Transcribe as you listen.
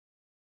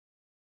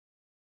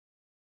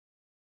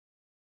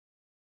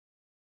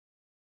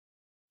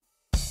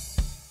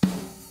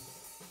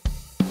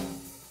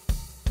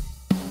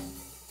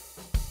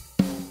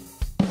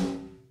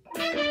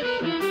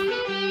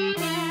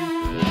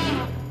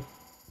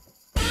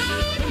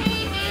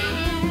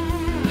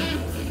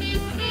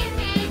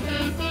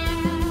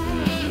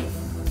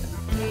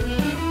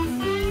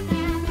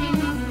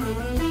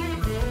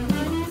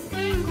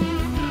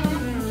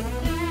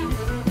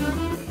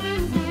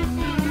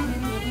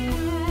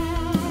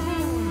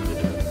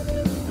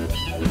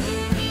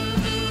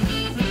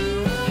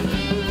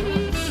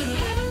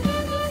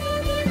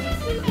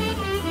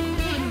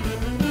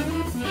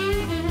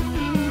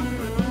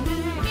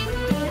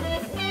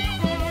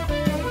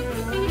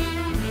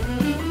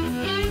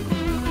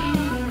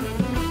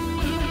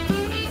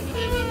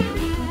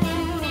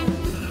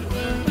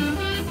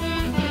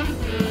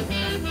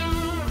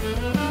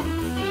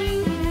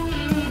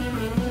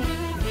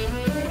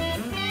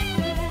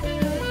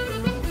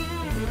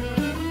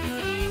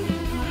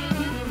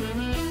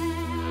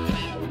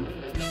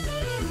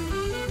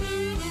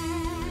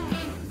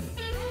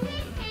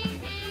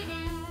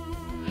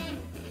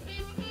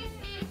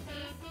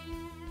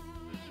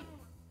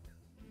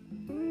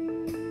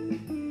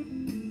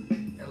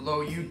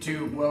Hello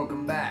YouTube,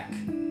 welcome back.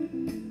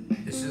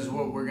 This is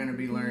what we're going to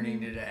be learning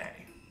today.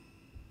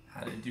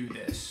 How to do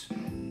this.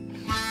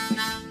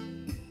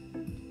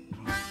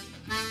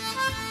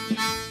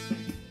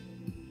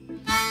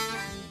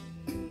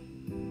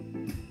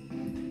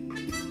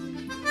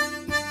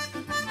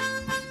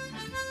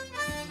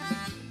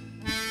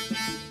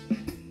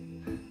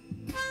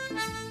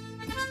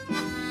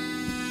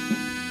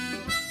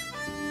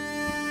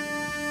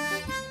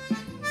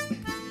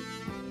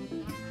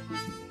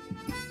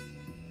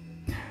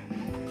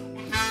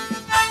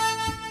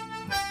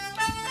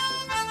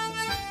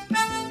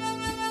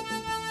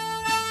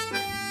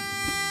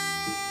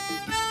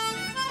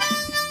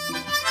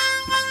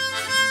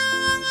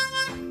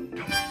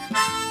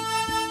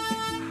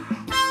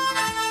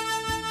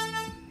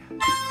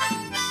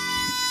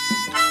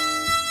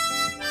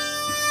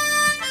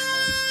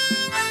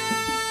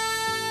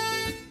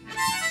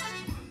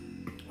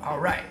 All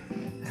right,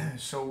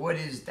 so what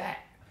is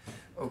that?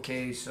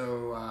 Okay,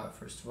 so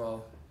first of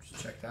all,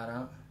 just check that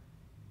out.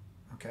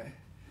 Okay,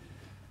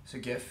 it's a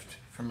gift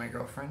from my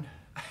girlfriend.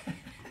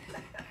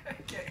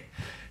 Okay,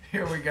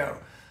 here we go.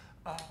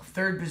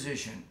 Third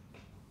position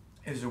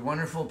is a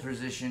wonderful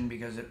position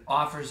because it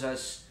offers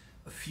us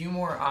a few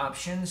more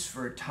options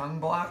for tongue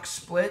block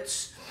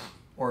splits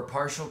or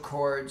partial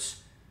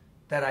chords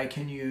that I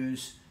can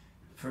use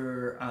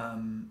for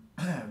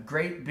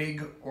great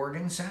big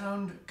organ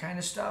sound kind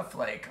of stuff,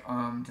 like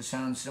to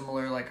sound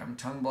similar like I'm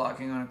tongue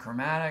blocking on a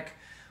chromatic,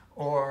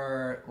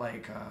 or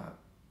like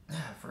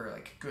for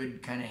like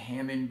good kind of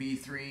Hammond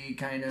B3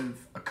 kind of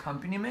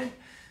accompaniment.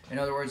 In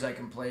other words, I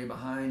can play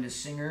behind a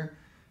singer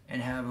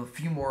and have a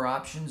few more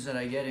options that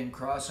I get in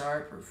cross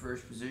harp or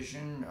first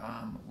position,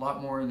 a lot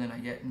more than I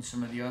get in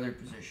some of the other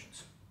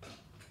positions.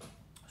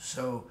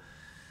 So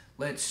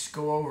let's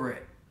go over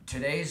it.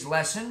 Today's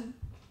lesson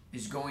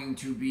is going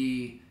to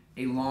be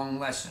a long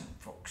lesson,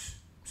 folks.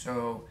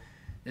 So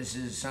this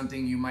is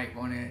something you might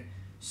want to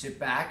sit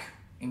back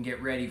and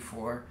get ready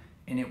for,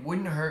 and it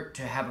wouldn't hurt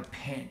to have a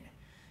pen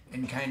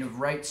and kind of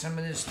write some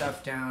of this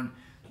stuff down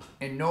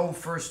and know,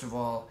 first of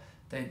all,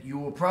 that you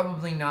will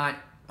probably not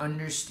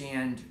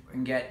understand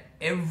and get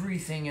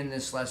everything in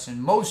this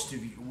lesson. Most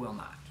of you will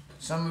not.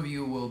 Some of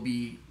you will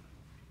be,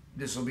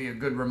 this will be a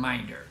good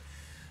reminder.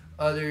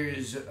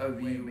 Others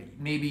of you,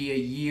 maybe a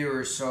year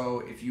or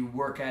so if you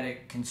work at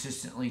it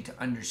consistently to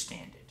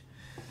understand it.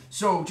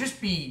 So just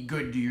be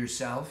good to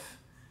yourself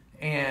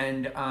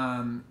and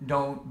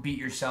don't beat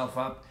yourself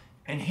up,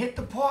 and hit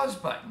the pause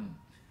button.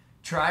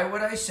 Try what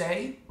I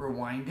say,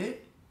 rewind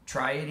it,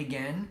 try it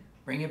again,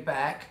 bring it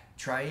back,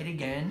 try it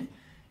again,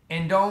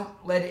 and don't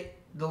let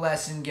the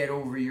lesson get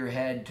over your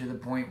head to the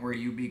point where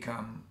you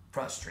become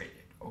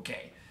frustrated.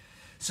 Okay,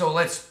 so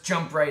let's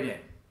jump right in.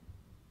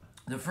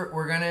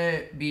 We're going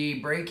to be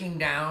breaking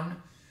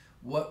down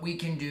what we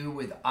can do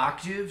with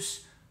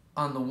octaves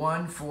on the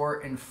 1, 4,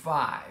 and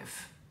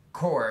 5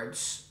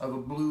 chords of a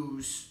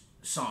blues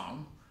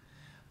song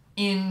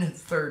in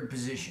third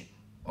position.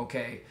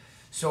 Okay,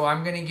 so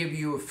I'm going to give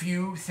you a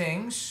few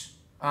things,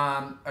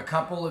 a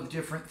couple of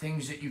different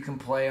things that you can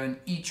play on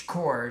each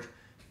chord,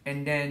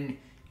 and then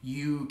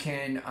you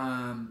can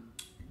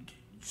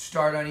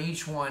start on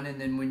each one, and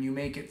then when you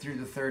make it through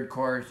the third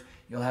chord,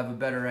 you'll have a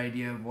better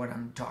idea of what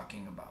I'm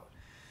talking about.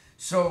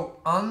 So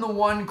on the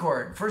 1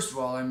 chord, first of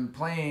all, I'm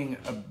playing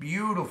a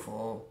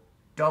beautiful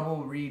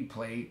double reed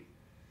plate,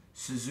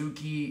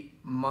 Suzuki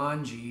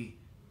Manji,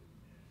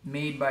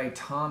 made by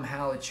Tom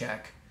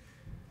Halchek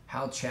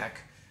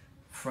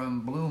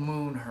from Blue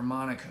Moon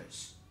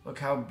Harmonicas. Look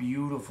how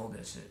beautiful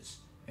this is,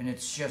 and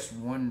it's just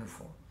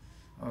wonderful.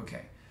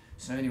 Okay,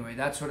 so anyway,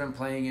 that's what I'm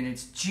playing, and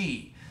it's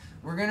G.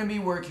 We're going to be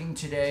working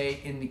today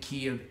in the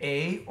key of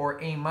A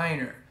or A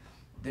minor.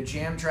 The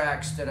jam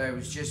tracks that I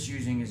was just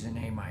using is in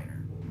A minor.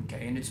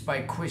 Okay, and it's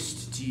by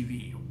Quist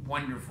TV,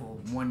 wonderful,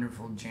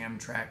 wonderful jam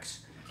tracks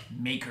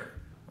maker.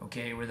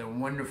 Okay, with a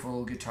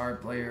wonderful guitar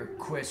player,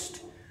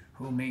 Quist,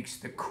 who makes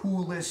the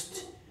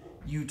coolest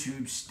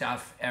YouTube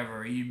stuff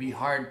ever. You'd be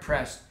hard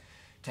pressed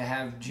to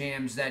have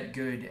jams that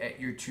good at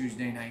your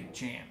Tuesday night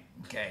jam.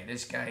 Okay,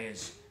 this guy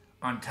is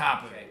on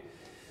top of it.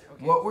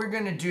 Okay. What we're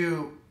gonna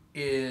do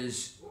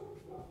is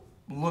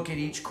look at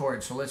each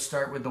chord. So let's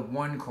start with the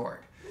 1 chord.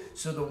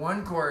 So the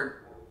 1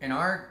 chord in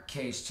our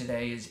case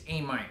today is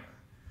A minor.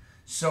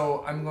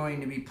 So I'm going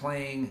to be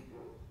playing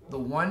the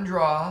 1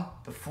 draw,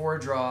 the 4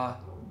 draw,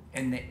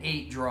 and the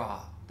 8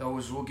 draw.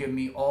 Those will give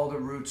me all the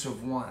roots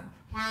of 1.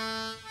 Okay,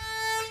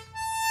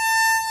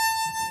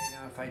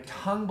 now if I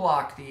tongue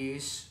block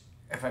these,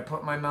 if I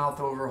put my mouth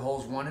over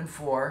holes 1 and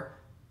 4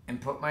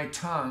 and put my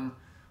tongue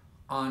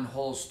on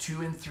holes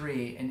 2 and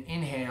 3 and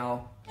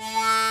inhale,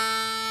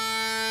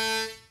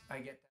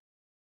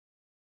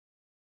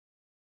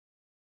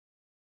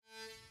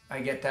 I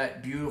get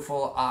that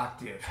beautiful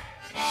octave.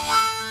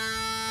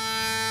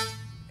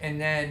 And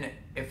then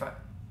if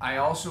I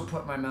also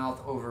put my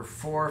mouth over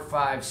 4,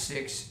 5,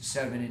 6,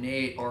 7, and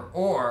 8,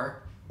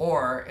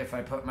 or if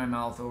I put my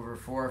mouth over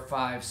 4,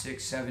 5,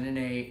 6, 7, and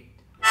 8,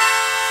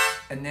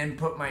 and then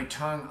put my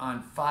tongue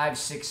on 5,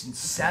 6, and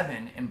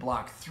 7 and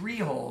block 3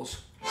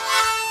 holes,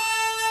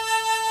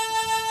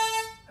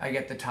 I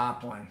get the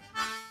top one.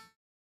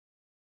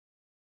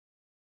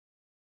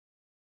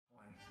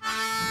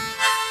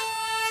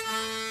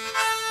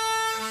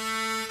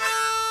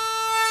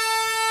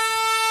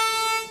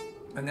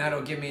 And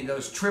that'll give me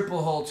those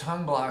triple hole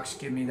tongue blocks,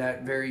 give me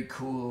that very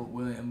cool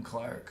William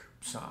Clark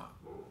song.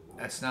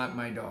 That's not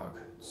my dog,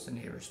 it's the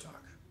neighbor's dog.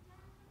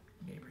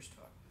 Neighbor's dog.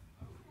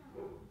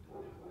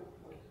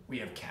 We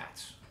have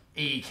cats.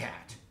 A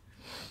cat.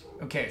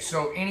 Okay,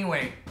 so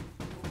anyway,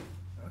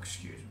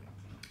 excuse me.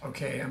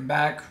 Okay, I'm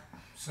back.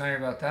 Sorry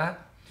about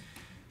that.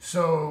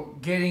 So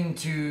getting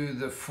to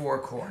the 4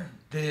 chord.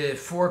 The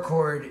 4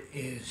 chord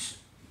is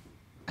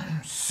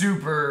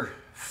super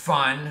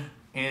fun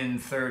in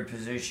 3rd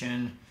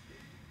position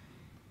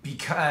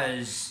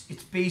because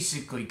it's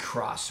basically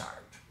cross harp.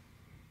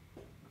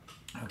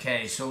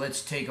 Okay, so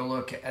let's take a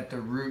look at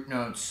the root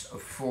notes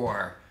of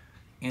 4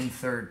 in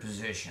 3rd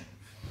position.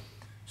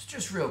 So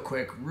just real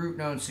quick, root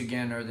notes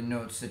again are the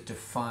notes that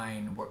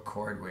define what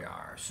chord we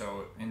are.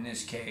 So in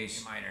this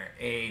case, minor,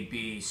 A,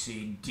 B,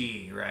 C,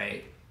 D,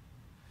 right?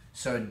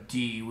 So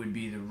D would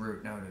be the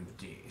root note of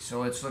D. So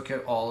let's look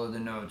at all of the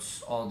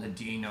notes, all the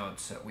D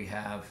notes that we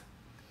have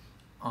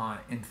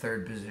in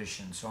 3rd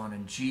position. So on a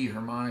G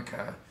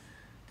harmonica,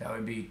 that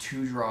would be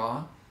 2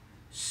 draw,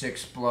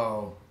 6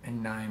 blow,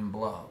 and 9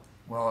 blow.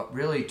 Well,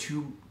 really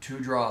 2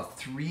 draw,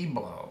 3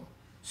 blow,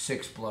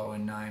 6 blow,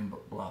 and 9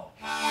 blow.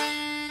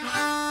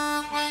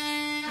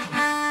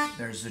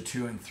 There's the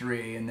 2 and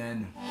 3, and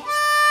then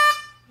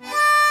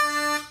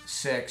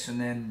 6,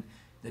 and then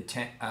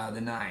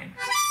the 9.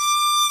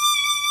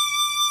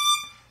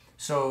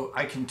 So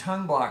I can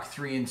tongue block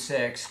 3 and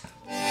 6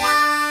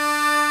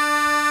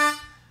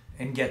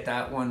 and get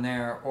that one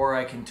there, or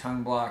I can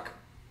tongue block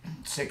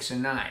 6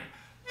 and 9.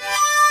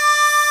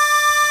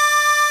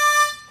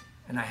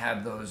 And I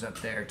have those up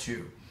there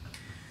too.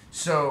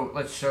 So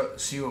let's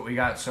see what we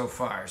got so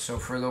far. So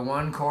for the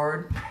 1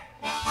 chord,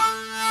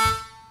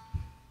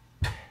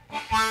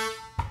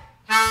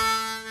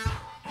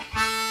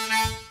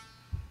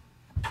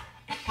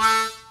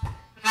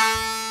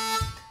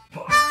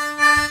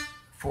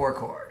 four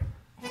chord.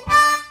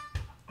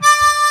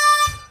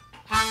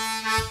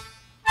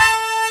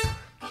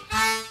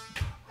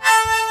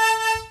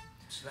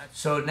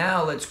 So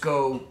now let's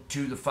go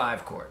to the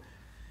 5 chord.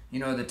 You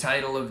know, the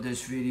title of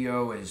this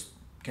video is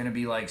going to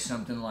be like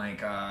something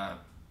like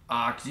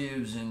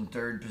octaves in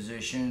 3rd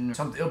position.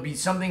 It'll be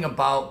something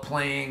about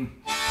playing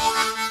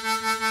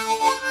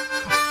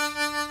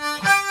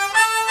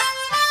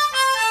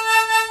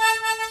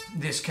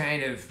this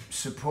kind of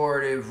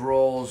supportive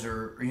roles,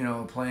 or, you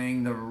know,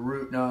 playing the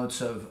root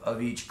notes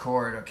of each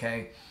chord,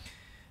 okay?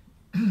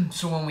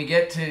 So when we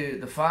get to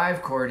the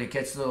 5 chord, it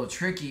gets a little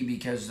tricky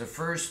because the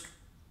first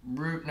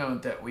root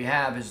note that we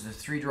have is the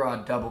 3 draw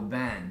double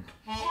bend.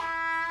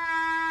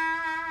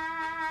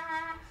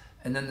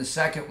 And then the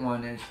second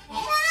one is,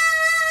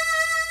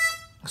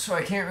 so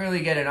I can't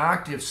really get an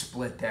octave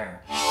split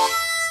there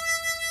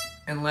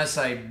unless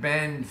I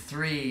bend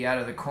 3 out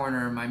of the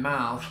corner of my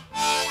mouth.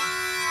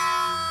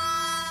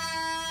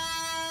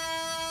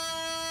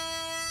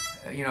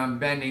 You know, I'm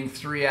bending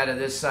 3 out of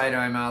this side of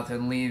my mouth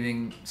and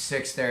leaving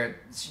 6 there.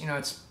 You know,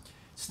 it's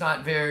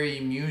not very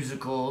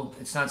musical.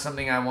 It's not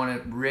something I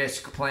want to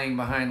risk playing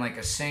behind like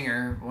a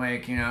singer,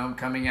 like, you know,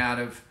 coming out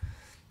of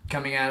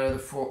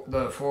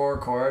the 4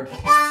 chord.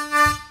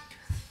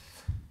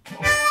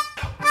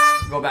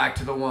 Go back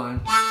to the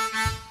 1.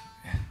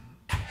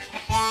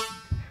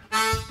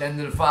 Then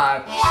to the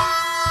 5.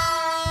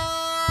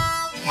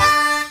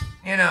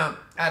 You know,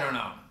 I don't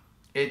know.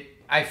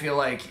 I feel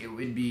like it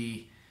would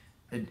be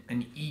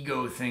an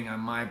ego thing on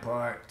my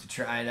part to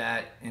try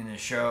that in a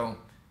show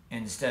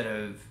instead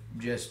of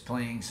just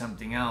playing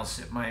something else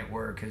that might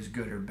work as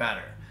good or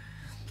better.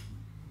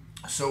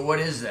 So what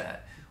is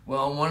that?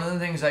 Well, one of the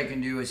things I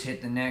can do is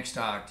hit the next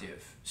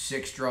octave,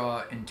 6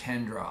 draw and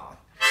 10 draw.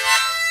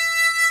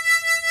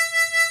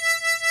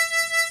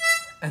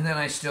 And then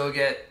I still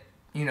get,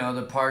 you know,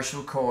 the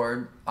partial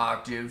chord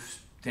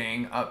octave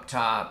thing up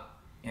top,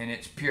 and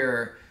it's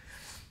pure,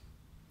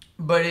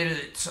 but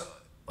it's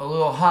a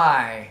little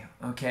high,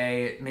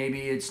 okay?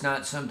 Maybe it's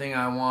not something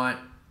I want,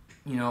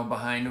 you know,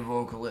 behind a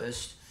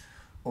vocalist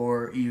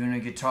or even a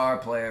guitar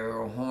player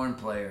or a horn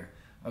player.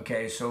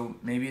 Okay, so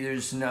maybe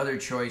there's another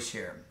choice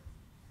here.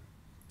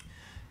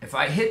 If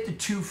I hit the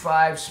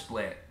 2-5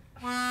 split,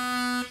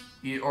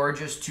 or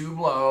just 2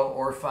 blow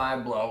or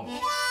 5 blow,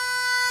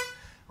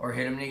 or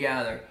hit them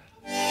together,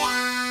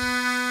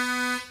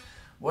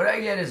 what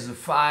I get is the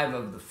 5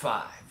 of the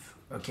 5.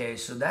 Okay,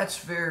 so that's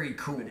very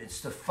cool.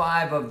 It's the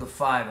 5 of the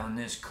 5 on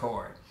this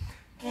chord.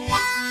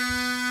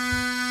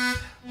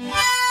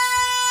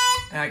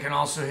 And I can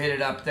also hit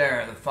it up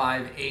there, the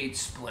 5-8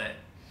 split.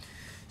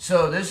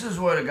 So this is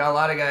what a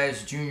lot of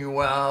guys, Junior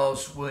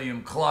Wells,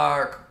 William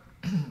Clark,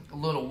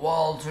 Little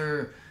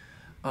Walter,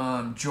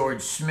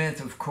 George Smith,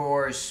 of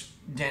course,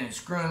 Dennis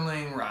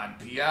Grunling, Rod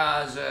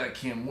Piazza,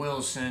 Kim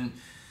Wilson,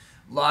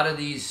 a lot of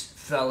these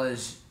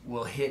fellas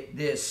will hit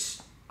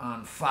this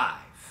on 5,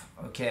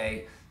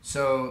 okay?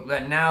 So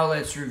now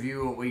let's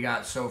review what we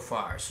got so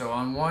far. So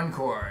on 1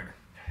 chord,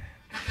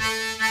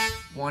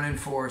 1 and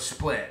 4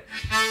 split,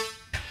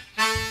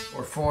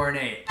 or 4 and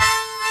 8.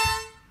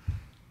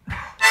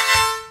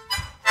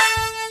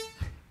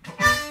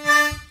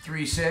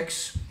 3,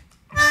 6,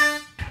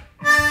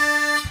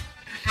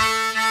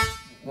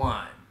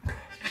 1,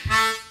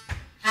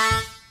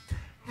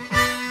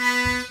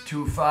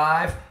 2,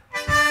 5,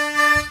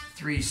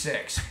 3,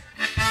 6.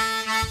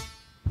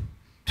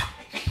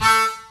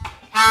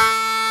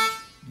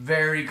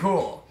 Very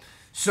cool.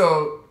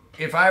 So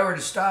if I were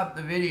to stop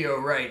the video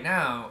right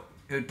now,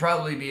 it would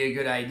probably be a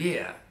good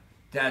idea.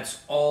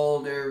 That's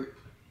all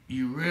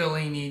you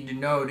really need to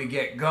know to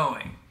get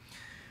going.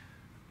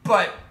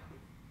 But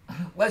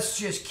let's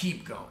just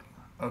keep going,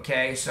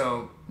 okay?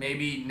 So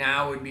maybe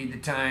now would be the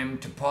time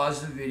to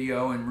pause the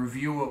video and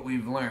review what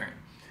we've learned,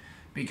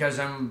 because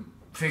I'm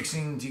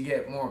fixing to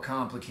get more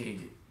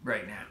complicated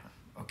right now,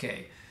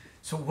 okay?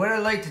 So what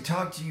I'd like to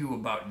talk to you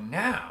about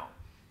now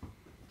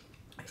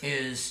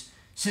is,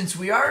 since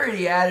we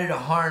already added a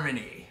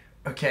harmony,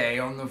 okay,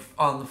 on the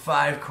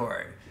 5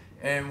 chord,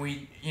 and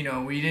we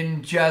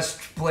didn't just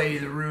play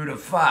the root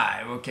of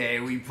 5, okay,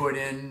 we put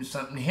in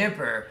something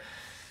hipper.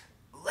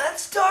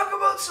 Let's talk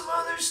about some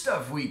other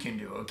stuff we can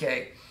do,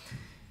 okay?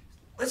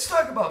 Let's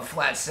talk about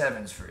flat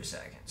 7s for a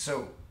second.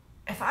 So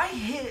if I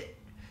hit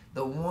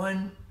the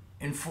 1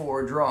 and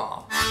 4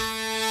 draw,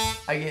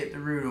 I get the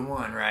root of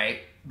 1, right?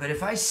 But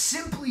if I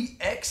simply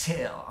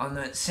exhale on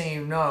that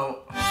same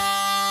note,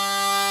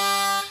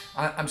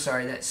 I'm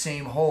sorry, that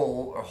same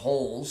hole or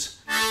holes,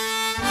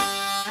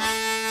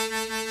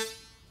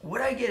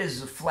 what I get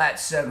is a flat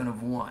 7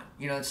 of 1.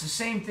 You know, it's the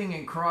same thing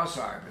in cross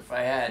harp. If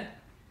I had,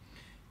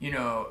 you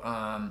know,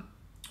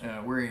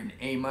 we're in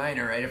A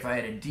minor, right? If I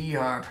had a D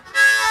harp,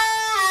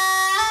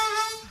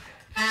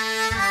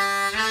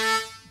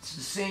 it's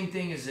the same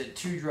thing as a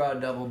 2-draw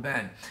double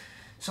bend.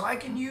 So I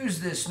can use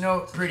this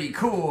note pretty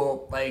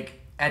cool, like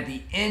at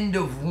the end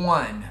of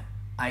 1,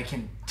 I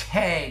can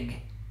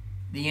tag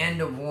the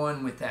end of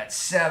 1 with that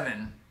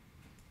 7,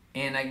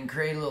 and I can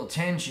create a little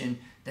tension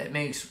that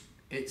makes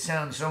it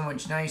sound so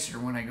much nicer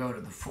when I go to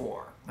the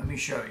 4. Let me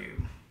show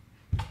you.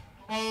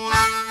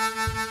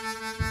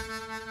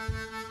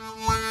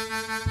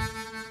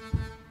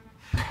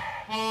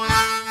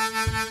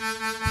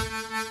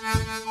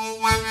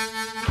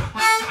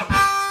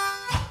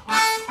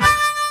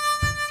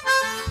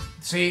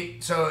 See,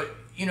 so,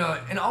 you know,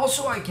 and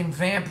also I can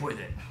vamp with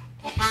it.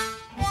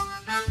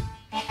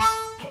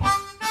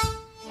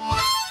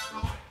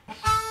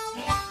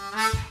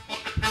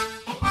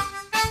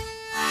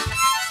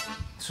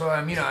 So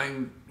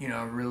I'm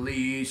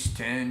release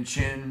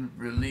tension,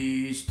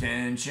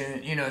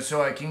 you know,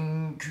 so I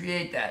can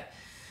create that.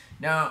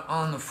 Now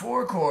on the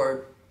 4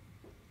 chord,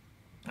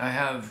 I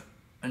have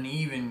an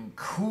even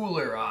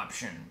cooler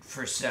option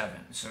for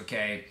 7s,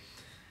 okay?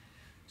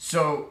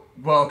 So,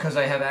 well, because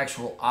I have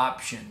actual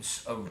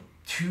options of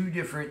 2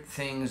 different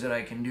things that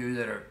I can do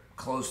that are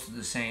close to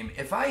the same.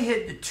 If I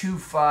hit the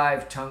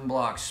 2-5 tongue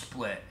block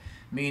split,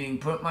 meaning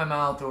put my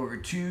mouth over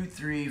 2,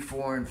 3,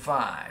 4, and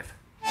 5,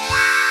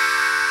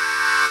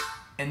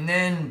 and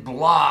then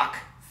block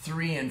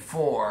 3 and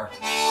 4,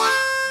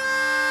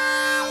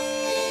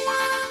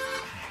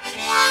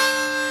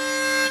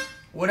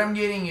 what I'm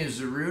getting is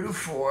the root of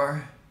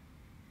 4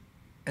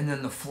 and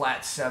then the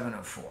flat 7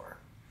 of 4.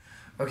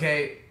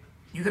 Okay,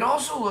 you can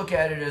also look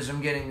at it as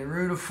I'm getting the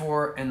root of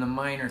 4 and the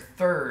minor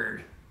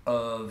 3rd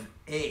of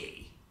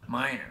A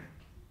minor.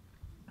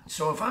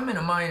 So if I'm in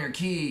a minor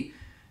key,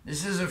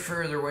 this is a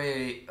further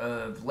way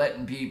of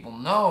letting people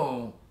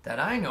know that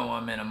I know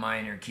I'm in a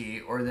minor key,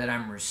 or that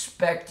I'm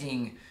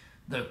respecting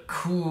the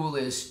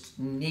coolest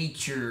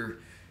nature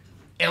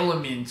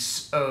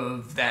elements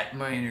of that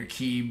minor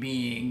key,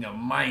 being a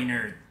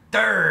minor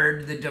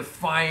 3rd, the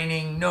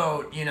defining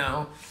note, you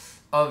know,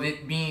 of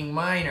it being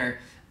minor,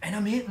 and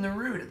I'm hitting the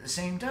root at the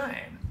same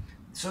time.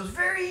 So it's a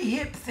very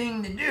hip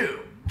thing to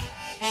do.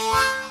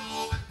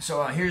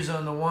 So here's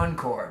on the 1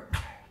 chord.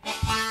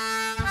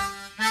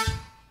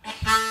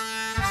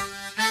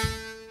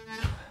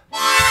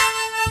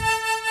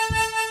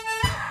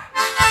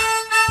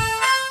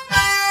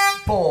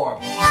 4.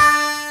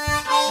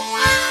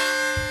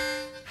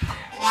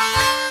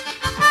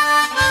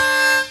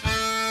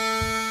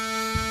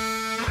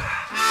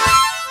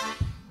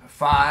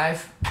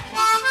 5.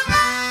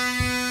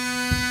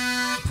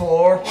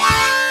 4.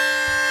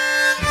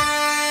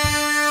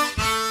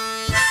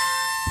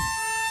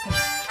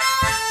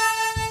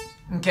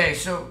 Okay,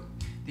 so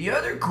the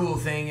other cool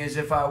thing is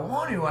if I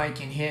want to, I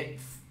can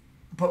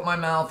put my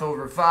mouth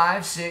over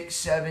 5, 6,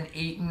 7,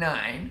 8, and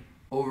 9,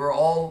 over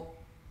all,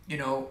 you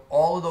know,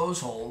 all of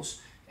those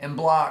holes, and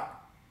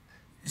block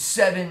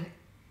 6,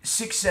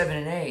 7,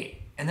 and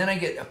 8. And then I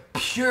get a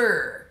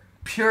pure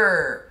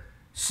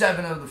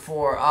 7 of the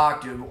 4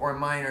 octave, or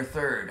minor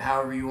 3rd,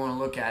 however you want to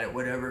look at it,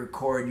 whatever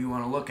chord you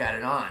want to look at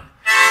it on.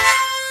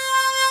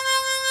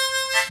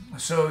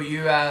 So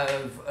you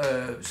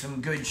have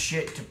some good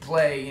shit to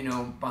play, you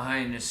know,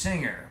 behind the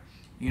singer.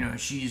 You know,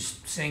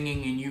 she's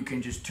singing and you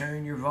can just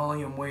turn your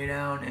volume way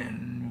down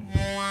and...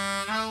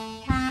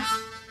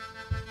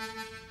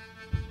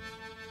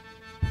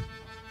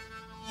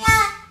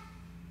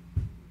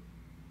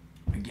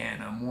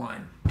 Again, I'm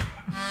 1.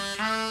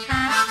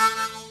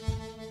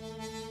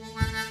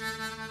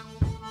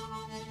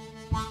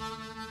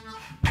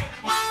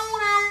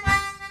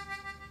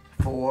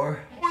 4.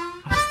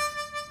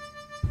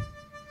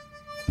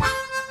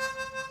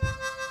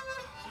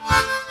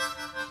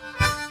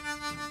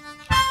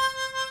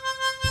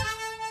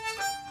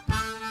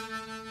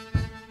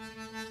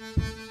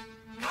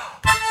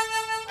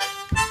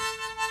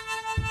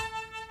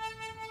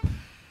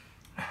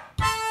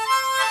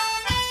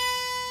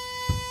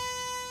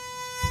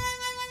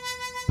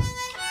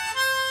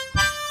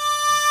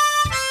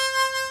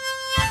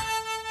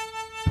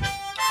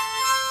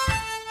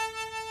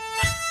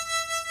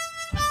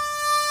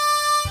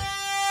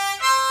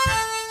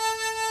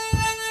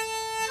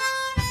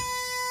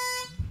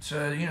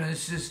 'Cause you know,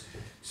 this is,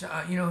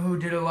 you know, who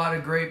did a lot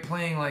of great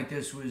playing like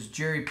this was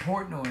Jerry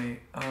Portnoy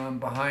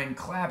behind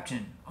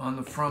Clapton on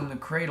the From the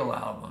Cradle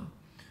album.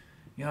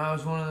 You know, that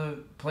was one of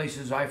the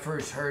places I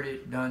first heard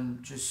it done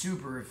just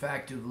super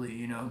effectively,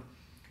 you know.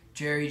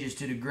 Jerry just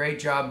did a great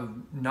job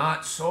of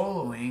not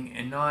soloing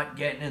and not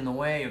getting in the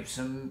way of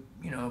some,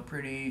 you know,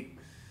 pretty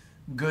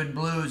good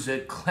blues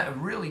that,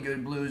 really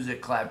good blues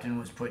that Clapton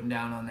was putting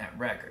down on that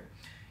record.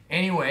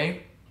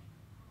 Anyway,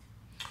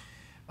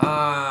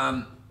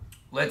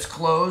 let's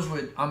close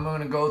with, I'm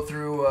going to go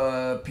through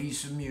a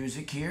piece of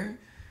music here,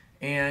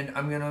 and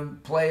I'm going to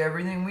play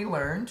everything we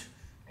learned,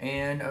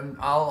 and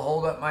I'll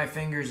hold up my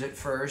fingers at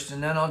first,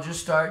 and then I'll just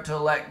start to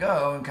let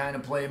go and kind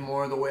of play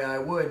more the way I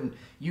would. And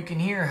you can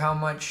hear how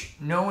much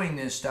knowing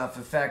this stuff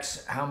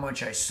affects how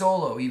much I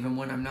solo, even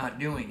when I'm not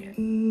doing it.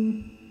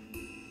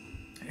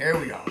 Here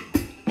we go.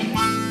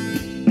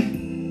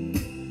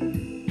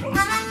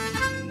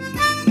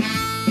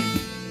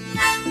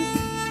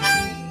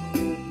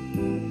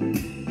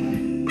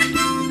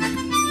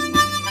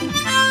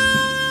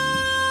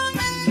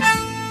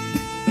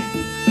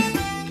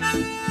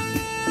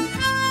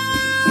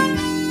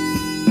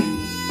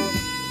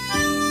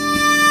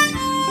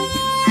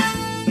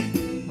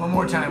 One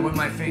more time with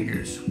my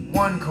fingers.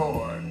 1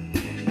 chord.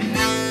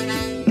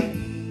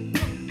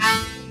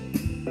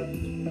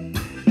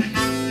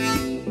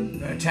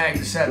 Gonna tag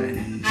the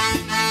 7.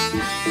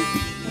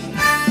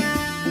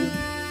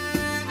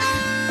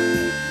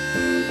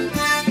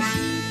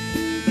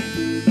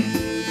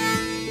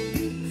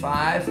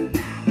 5.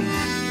 6.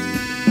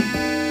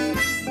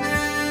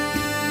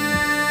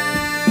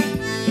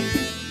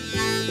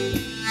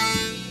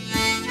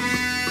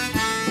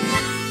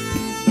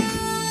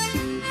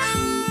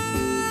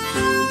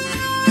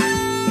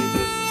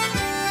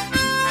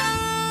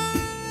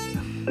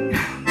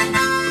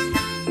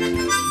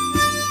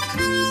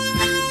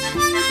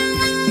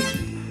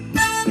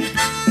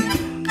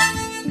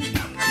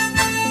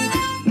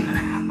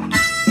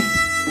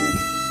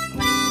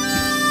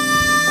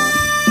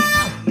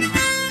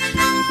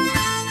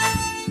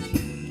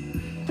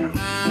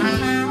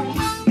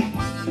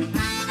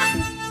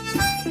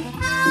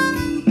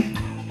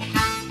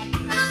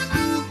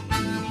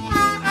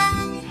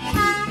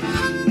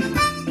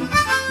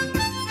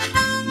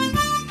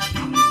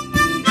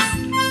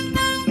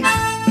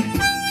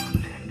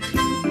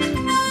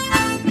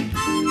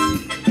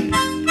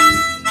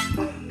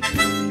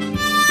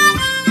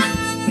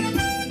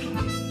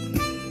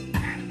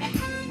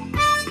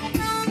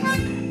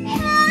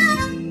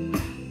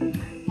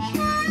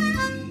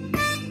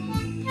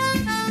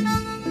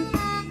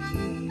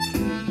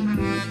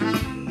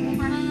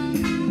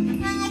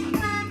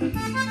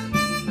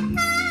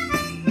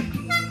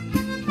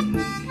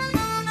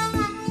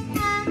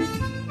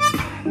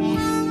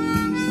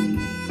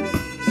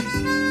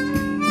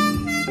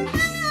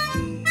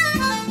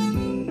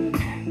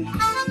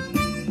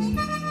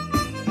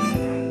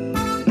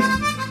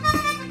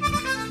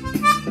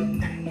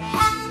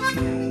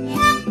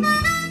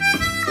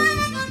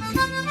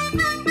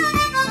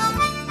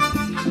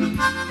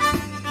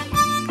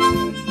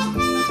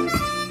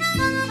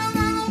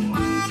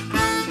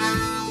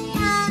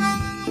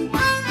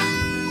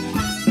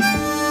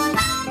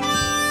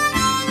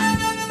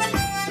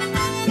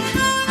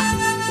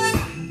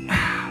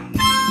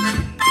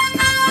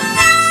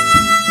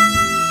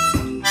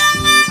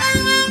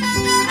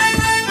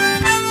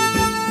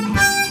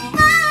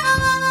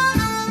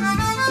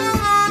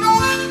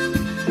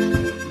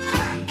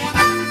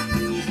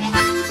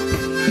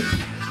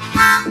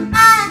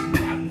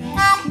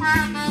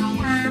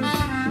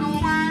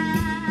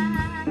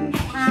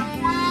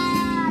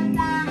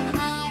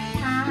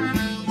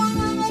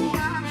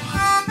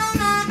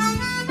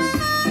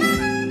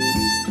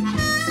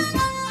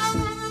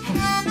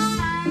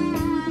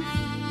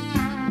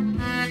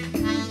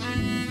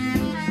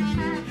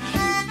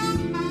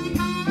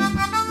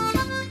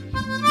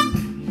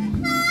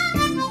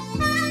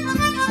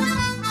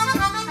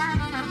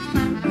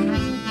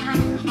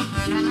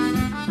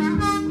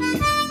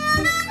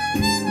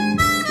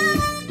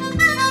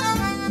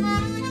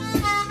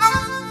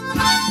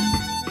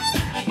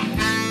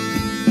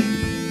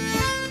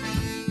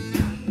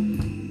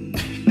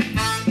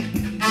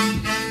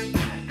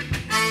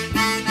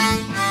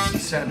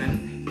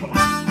 7,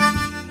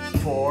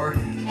 4,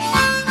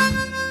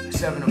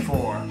 7 to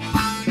 4,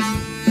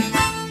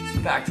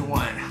 back to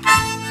 1,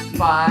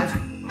 5,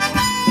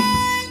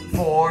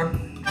 4,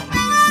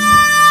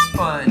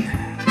 1.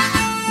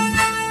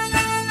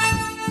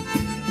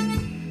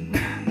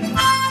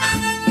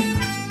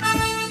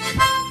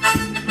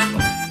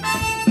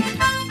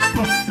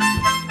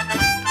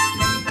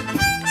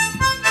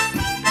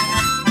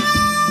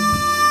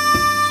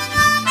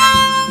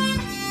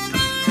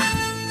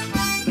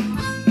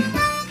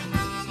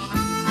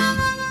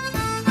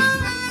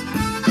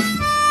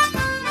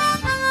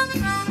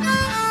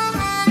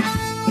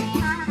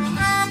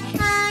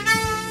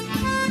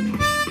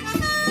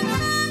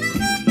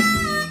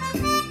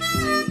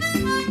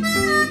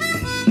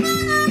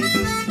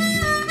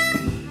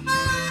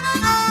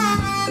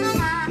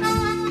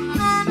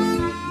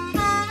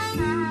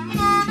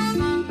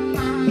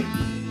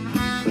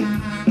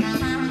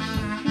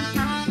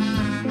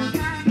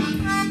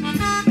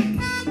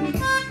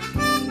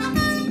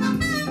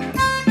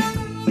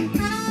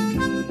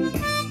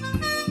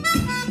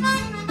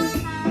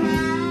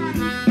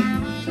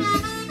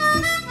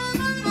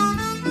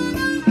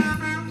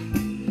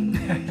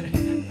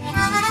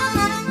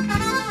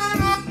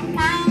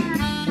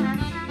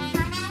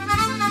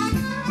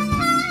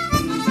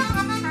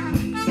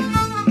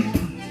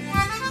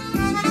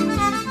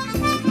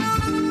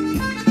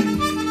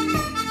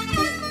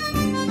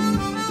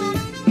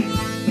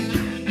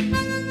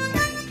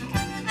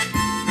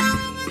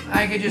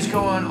 I could just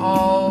go on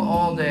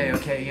all day,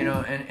 okay, you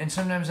know, and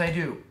sometimes I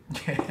do.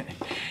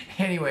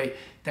 Anyway,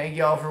 thank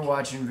you all for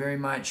watching very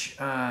much.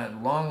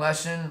 Long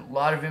lesson, a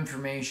lot of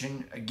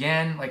information.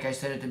 Again, like I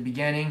said at the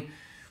beginning,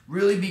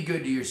 really be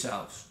good to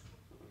yourselves.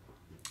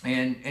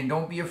 And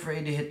don't be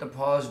afraid to hit the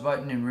pause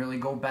button and really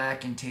go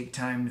back and take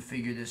time to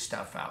figure this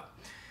stuff out.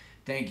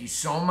 Thank you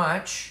so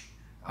much.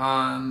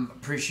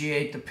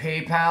 Appreciate the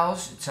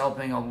PayPals. It's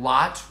helping a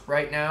lot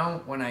right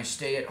now when I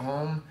stay at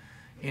home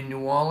in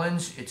New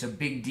Orleans. It's a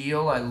big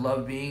deal. I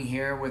love being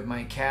here with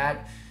my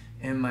cat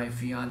and my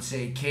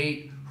fiance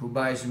Kate, who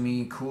buys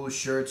me cool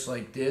shirts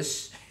like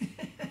this.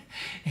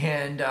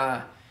 And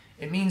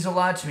it means a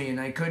lot to me, and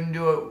I couldn't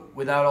do it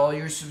without all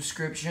your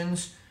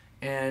subscriptions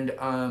and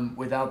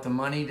without the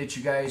money that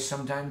you guys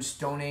sometimes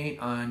donate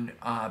on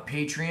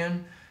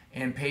Patreon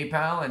and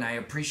PayPal, and I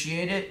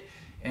appreciate it.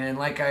 And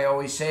like I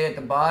always say at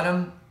the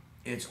bottom,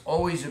 it's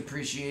always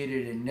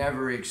appreciated and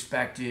never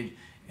expected,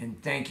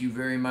 and thank you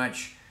very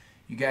much.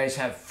 You guys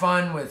have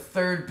fun with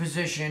third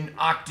position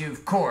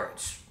octave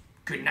chords.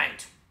 Good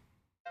night.